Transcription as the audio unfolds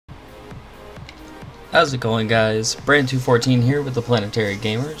How's it going, guys? Brand214 here with the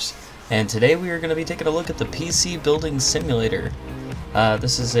Planetarygamers, and today we are going to be taking a look at the PC Building Simulator.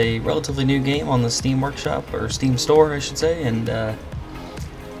 This is a relatively new game on the Steam Workshop, or Steam Store I should say, and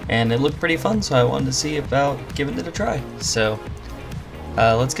it looked pretty fun, so I wanted to see about giving it a try. So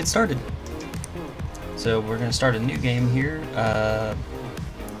let's get started. So we're going to start a new game here. I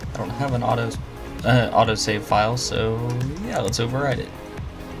don't have an autosave file, so yeah, let's override it.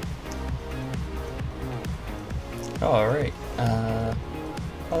 Alright, oh,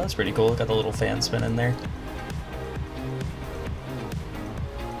 that's pretty cool. Got the little fan spinning there.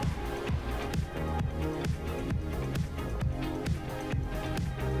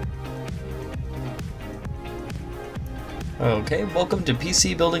 Okay, welcome to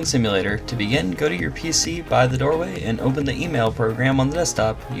PC Building Simulator. To begin, go to your PC by the doorway and open the email program on the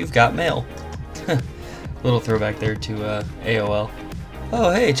desktop. You've got mail. Little throwback there to AOL. Oh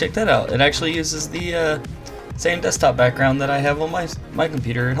hey, check that out. It actually uses the same desktop background that I have on my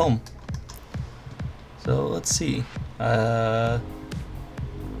computer at home. So let's see. It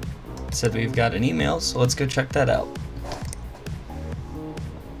said we've got an email, so let's go check that out.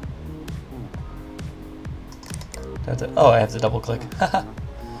 Oh, I have to double click.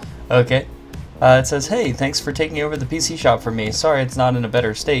 Okay. It says, hey, thanks for taking over the PC shop for me. Sorry it's not in a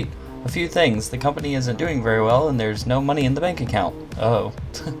better state. A few things. The company isn't doing very well and there's no money in the bank account. Oh.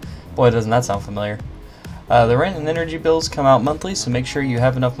 Boy, doesn't that sound familiar. The rent and energy bills come out monthly, so make sure you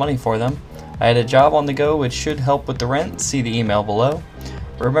have enough money for them. I had a job on the go which should help with the rent. See the email below.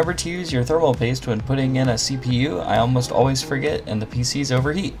 Remember to use your thermal paste when putting in a CPU. I almost always forget and the PCs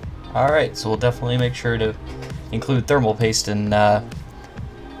overheat. Alright, so we'll definitely make sure to include thermal paste in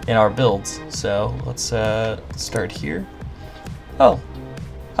our builds. So let's start here. Oh.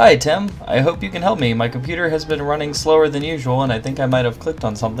 Hi Tim, I hope you can help me. My computer has been running slower than usual and I think I might have clicked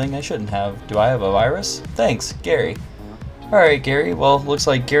on something I shouldn't have. Do I have a virus? Thanks, Gary. Alright Gary, well looks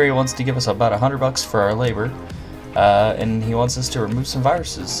like Gary wants to give us about $100 for our labor and he wants us to remove some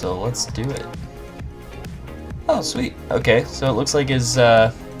viruses, so let's do it. Oh sweet, okay, so it looks like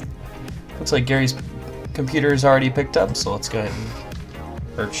Gary's computer is already picked up, so let's go ahead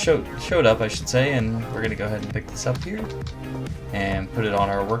and showed up I should say, and we're gonna go ahead and pick this up here and put it on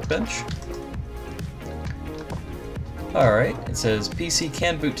our workbench. Alright, it says PC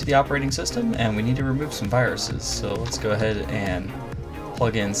can boot to the operating system and we need to remove some viruses, so let's go ahead and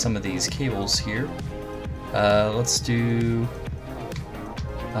plug in some of these cables here. Let's do,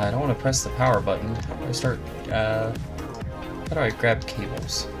 I don't want to press the power button. How do I grab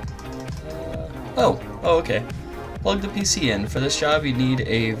cables? Oh, okay. Plug the PC in. For this job you need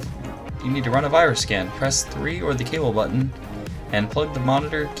to run a virus scan. Press 3 or the cable button and plug the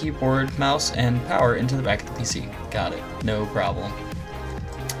monitor, keyboard, mouse, and power into the back of the PC. Got it. No problem.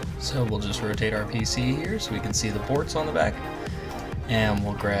 So we'll just rotate our PC here so we can see the ports on the back. And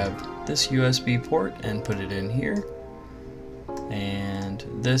we'll grab this USB port and put it in here. And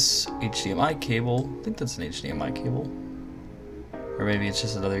this HDMI cable, I think that's an HDMI cable. Or maybe it's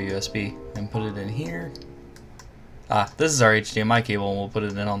just another USB. And put it in here. This is our HDMI cable and we'll put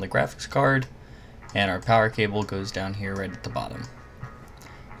it in on the graphics card. And our power cable goes down here right at the bottom.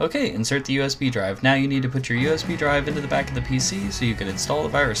 Okay, insert the USB drive. Now you need to put your USB drive into the back of the PC so you can install the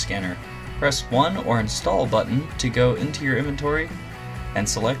virus scanner. Press 1 or install button to go into your inventory and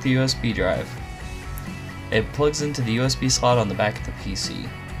select the USB drive. It plugs into the USB slot on the back of the PC.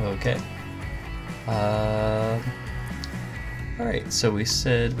 Okay. Alright, so we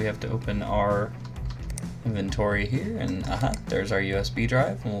said we have to open our inventory here, and there's our USB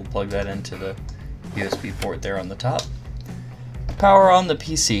drive, and we'll plug that into the USB port there on the top. Power on the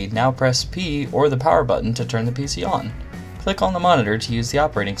PC. Now press P or the power button to turn the PC on. Click on the monitor to use the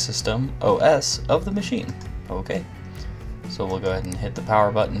operating system, OS, of the machine. Okay, so we'll go ahead and hit the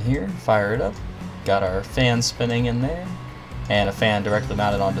power button here, fire it up. Got our fan spinning in there, and a fan directly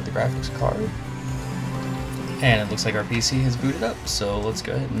mounted onto the graphics card. And it looks like our PC has booted up, so let's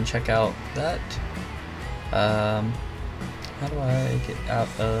go ahead and check out that. How do I get out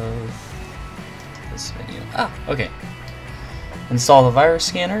of this menu? Okay. Install the virus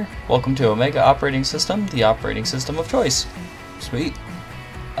scanner. Welcome to Omega operating system, the operating system of choice. Sweet.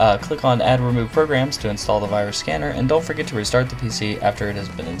 Click on Add Remove Programs to install the virus scanner, and don't forget to restart the PC after it has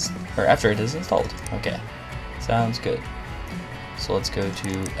been after it is installed. Okay, sounds good. So let's go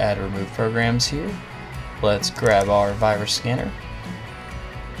to Add Remove Programs here. Let's grab our virus scanner,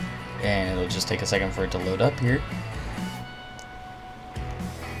 and it'll just take a second for it to load up here.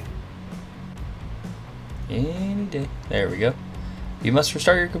 Any day. There we go. You must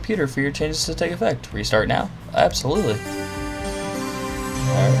restart your computer for your changes to take effect. Restart now? Absolutely.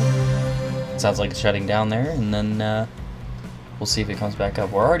 Alright. sounds like it's shutting down there, and then we'll see if it comes back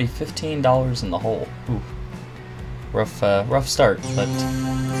up. We're already $15 in the hole. Ooh. Rough start, but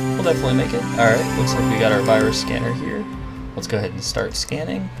we'll definitely make it. Alright, looks like we got our virus scanner here. Let's go ahead and start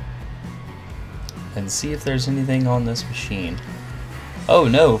scanning and see if there's anything on this machine. Oh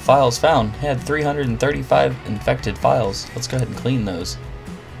no, files found. Had 335 infected files. Let's go ahead and clean those.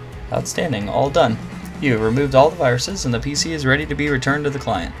 Outstanding, all done. You have removed all the viruses and the PC is ready to be returned to the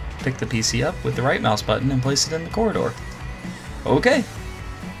client. Pick the PC up with the right mouse button and place it in the corridor. Okay,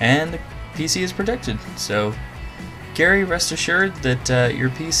 and the PC is protected. So, Gary, rest assured that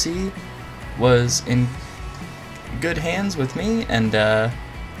your PC was in good hands with me, and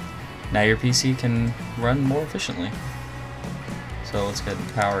now your PC can run more efficiently. So let's go ahead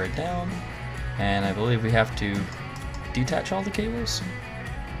and power it down, and I believe we have to detach all the cables.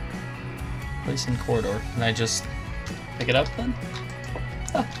 Place in corridor. Can I just pick it up then?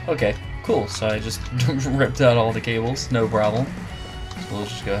 Oh, okay, cool. So I just ripped out all the cables, no problem. So we'll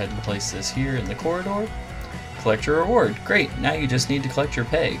just go ahead and place this here in the corridor. Collect your reward. Great, now you just need to collect your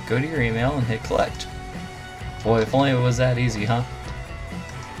pay. Go to your email and hit collect. Boy, if only it was that easy, huh?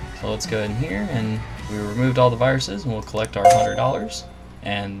 So let's go in here, and we removed all the viruses, and we'll collect our $100.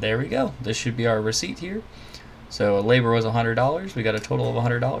 And there we go. This should be our receipt here. So labor was $100. We got a total of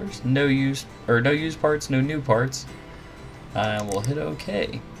 $100. No used parts, no new parts. And we'll hit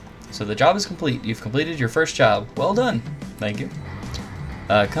OK. So the job is complete. You've completed your first job. Well done. Thank you.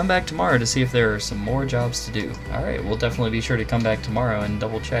 Come back tomorrow to see if there are some more jobs to do. All right, we'll definitely be sure to come back tomorrow and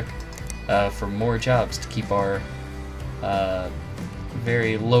double check for more jobs to keep our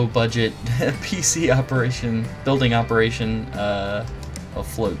very low budget PC building operation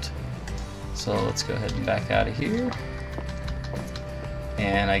afloat. So let's go ahead and back out of here,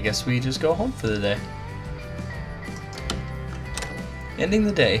 and I guess we just go home for the day. Ending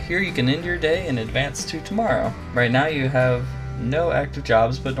the day. Here you can end your day and advance to tomorrow. Right now you have no active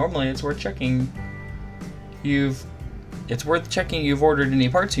jobs, but normally it's worth checking you've ordered any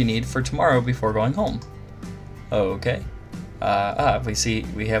parts you need for tomorrow before going home. Okay.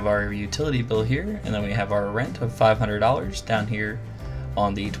 We have our utility bill here, and then we have our rent of $500 down here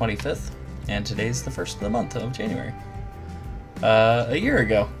on the 25th, and today's the 1st of the month of January. A year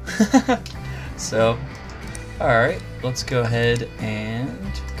ago. So, alright, let's go ahead and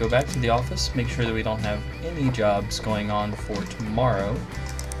go back to the office, make sure that we don't have any jobs going on for tomorrow.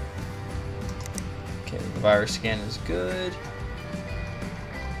 Okay, the virus scan is good.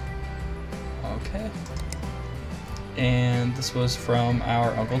 Okay. And this was from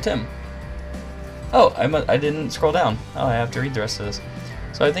our Uncle Tim. Oh, I didn't scroll down. Oh, I have to read the rest of this.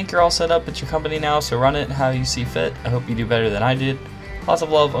 So I think you're all set up at your company now, so run it how you see fit. I hope you do better than I did. Lots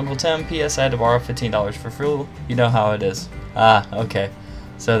of love, Uncle Tim. P.S. I had to borrow $15 for fuel. You know how it is. Ah, okay.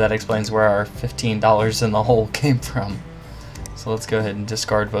 So that explains where our $15 in the hole came from. So let's go ahead and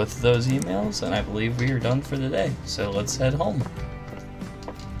discard both of those emails, and I believe we are done for the day. So let's head home.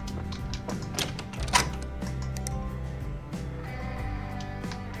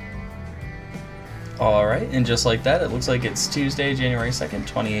 Alright, and just like that, it looks like it's Tuesday, January 2nd,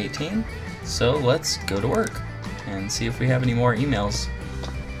 2018. So let's go to work and see if we have any more emails.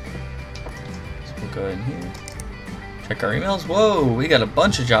 So we'll go in here, check our emails. Whoa, we got a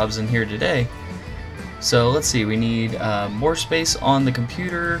bunch of jobs in here today. So let's see, we need more space on the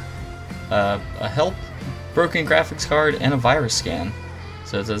computer, a help, broken graphics card, and a virus scan.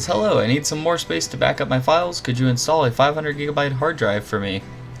 So it says, hello, I need some more space to back up my files. Could you install a 500 gigabyte hard drive for me?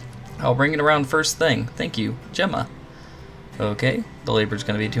 I'll bring it around first thing. Thank you, Gemma. Okay, the labor's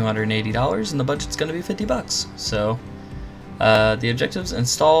going to be $280 and the budget's going to be $50. So, the objectives: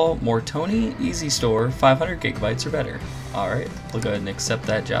 install more Tony, easy store, 500 gigabytes or better. Alright, we'll go ahead and accept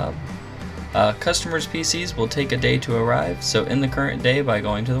that job. Customers' PCs will take a day to arrive, so end the current day by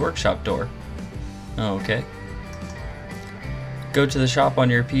going to the workshop door. Okay. Go to the shop on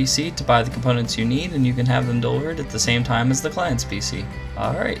your PC to buy the components you need, and you can have them delivered at the same time as the client's PC.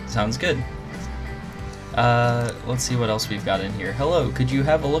 Alright, sounds good. Let's see what else we've got in here. Hello, could you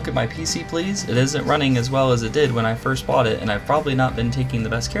have a look at my PC, please? It isn't running as well as it did when I first bought it, and I've probably not been taking the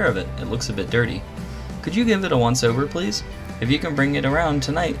best care of it. It looks a bit dirty. Could you give it a once-over, please? If you can bring it around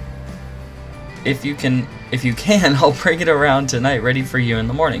tonight. If you can, I'll bring it around tonight, ready for you in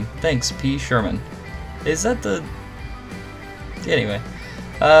the morning. Thanks, P. Sherman. Is that the... Anyway,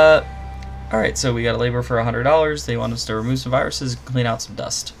 alright, so we got a labor for $100. They want us to remove some viruses and clean out some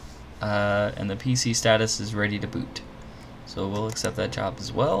dust. And the PC status is ready to boot. So we'll accept that job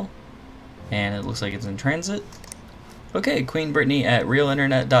as well. And it looks like it's in transit. Okay, Queen Brittany at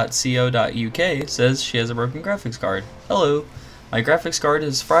realinternet.co.uk says she has a broken graphics card. Hello. My graphics card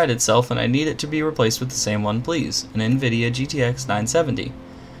has fried itself and I need it to be replaced with the same one, please. An NVIDIA GTX 970.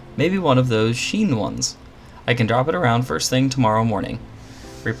 Maybe one of those sheen ones. I can drop it around first thing tomorrow morning.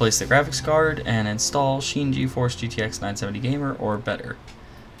 Replace the graphics card and install Sheen GeForce GTX 970 Gamer or better.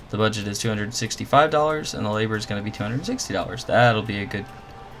 The budget is $265 and the labor is going to be $260. That'll be a good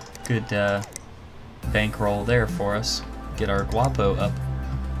bankroll there for us. Get our guapo up.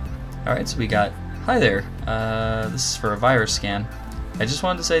 Alright, so we got, hi there, this is for a virus scan. I just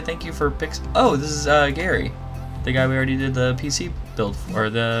wanted to say thank you for oh, this is Gary, the guy we already did the PC build, or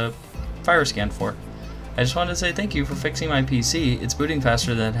the virus scan for. I just wanted to say thank you for fixing my PC. It's booting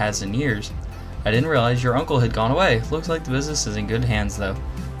faster than it has in years. I didn't realize your uncle had gone away. Looks like the business is in good hands though.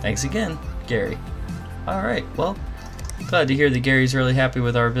 Thanks again, Gary. Alright, well, glad to hear that Gary's really happy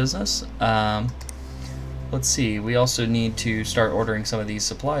with our business. Let's see, we also need to start ordering some of these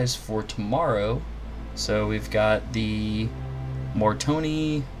supplies for tomorrow. So we've got the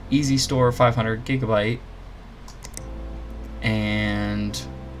Mortoni Easy Store 500 gigabyte, and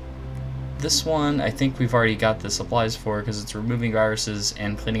this one I think we've already got the supplies for because it's removing viruses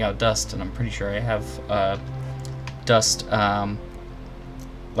and cleaning out dust, and I'm pretty sure I have dust,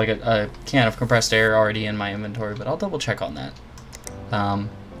 like a can of compressed air already in my inventory, but I'll double check on that.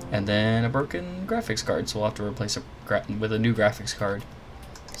 And then a broken graphics card, so we'll have to replace it with a new graphics card.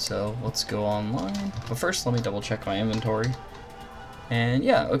 So let's go online. But first, let me double check my inventory. And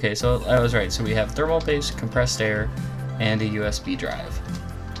yeah, okay, so I was right. So we have thermal paste, compressed air, and a USB drive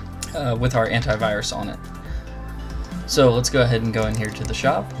with our antivirus on it. So let's go ahead and go in here to the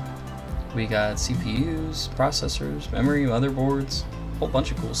shop. We got CPUs, processors, memory, motherboards, a whole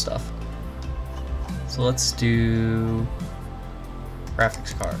bunch of cool stuff. So let's do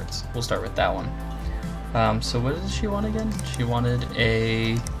graphics cards. We'll start with that one. So what did she want again? She wanted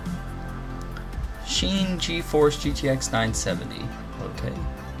a Sheen GeForce GTX 970. Okay.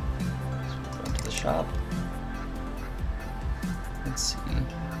 So we'll go into the shop. Let's see.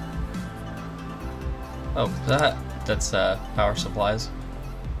 Oh, that's power supplies.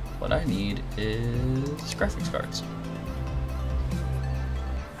 What I need is graphics cards.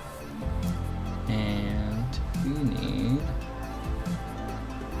 And we need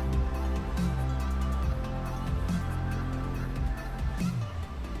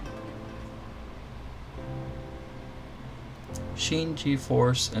Sheen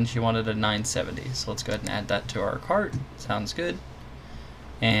GeForce, and she wanted a 970, so let's go ahead and add that to our cart. Sounds good.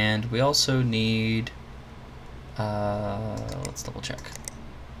 And we also need, let's double check.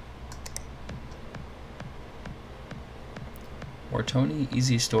 Mortoni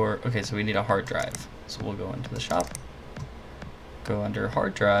Easy Store. Okay, so we need a hard drive. So we'll go into the shop, go under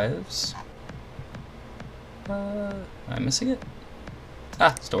hard drives. Am I missing it?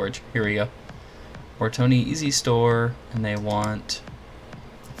 Ah, storage. Here we go. Mortoni Easy Store, and they want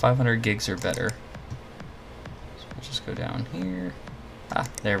 500 gigs or better. So we'll just go down here. Ah,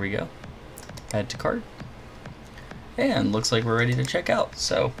 there we go. Add to cart. And looks like we're ready to check out.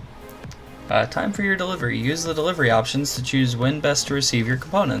 So, time for your delivery. Use the delivery options to choose when best to receive your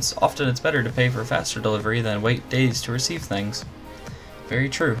components. Often it's better to pay for faster delivery than wait days to receive things. Very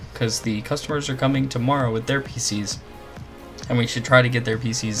true, because the customers are coming tomorrow with their PCs, and we should try to get their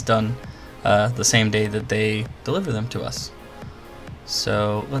PCs done the same day that they deliver them to us.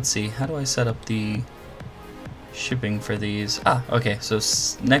 So let's see, how do I set up the shipping for these? Ah, okay, so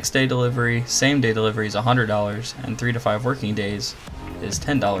next day delivery, same day delivery is $100, and 3 to 5 working days is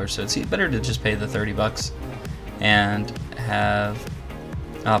 $10. So it's better to just pay the 30 bucks and have,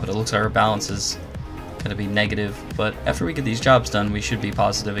 but it looks like our balance is gonna be negative, but after we get these jobs done we should be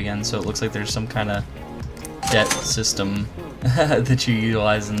positive again. So it looks like there's some kind of debt system that you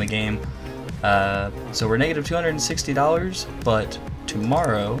utilize in the game. So we're negative $260, but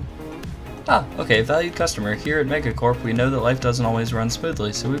tomorrow, okay, valued customer, here at Megacorp we know that life doesn't always run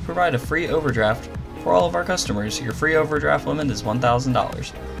smoothly, so we provide a free overdraft for all of our customers. Your free overdraft limit is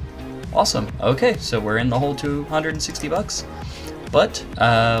 $1,000. Awesome. Okay, so we're in the whole 260 bucks, but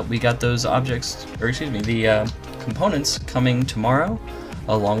we got those objects, or excuse me, the components coming tomorrow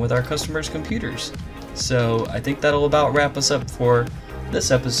along with our customers' computers. So I think that'll about wrap us up for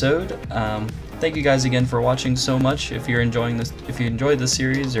this episode. Thank you guys again for watching so much. If you're enjoying this, if you enjoyed this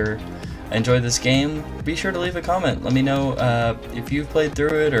series or enjoy this game, be sure to leave a comment. Let me know if you've played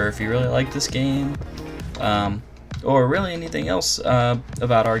through it, or if you really like this game, or really anything else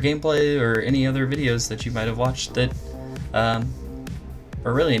about our gameplay, or any other videos that you might have watched that,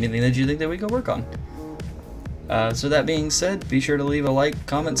 or really anything that you think that we could work on. So that being said, be sure to leave a like,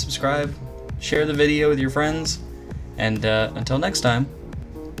 comment, subscribe, share the video with your friends, and until next time,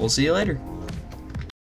 we'll see you later.